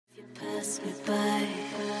goodbye.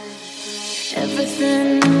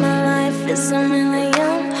 Everything in my life is a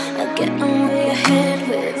million. I get way ahead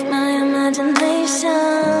with my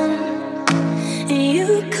imagination.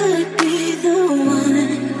 You could be the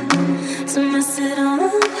one to mess it all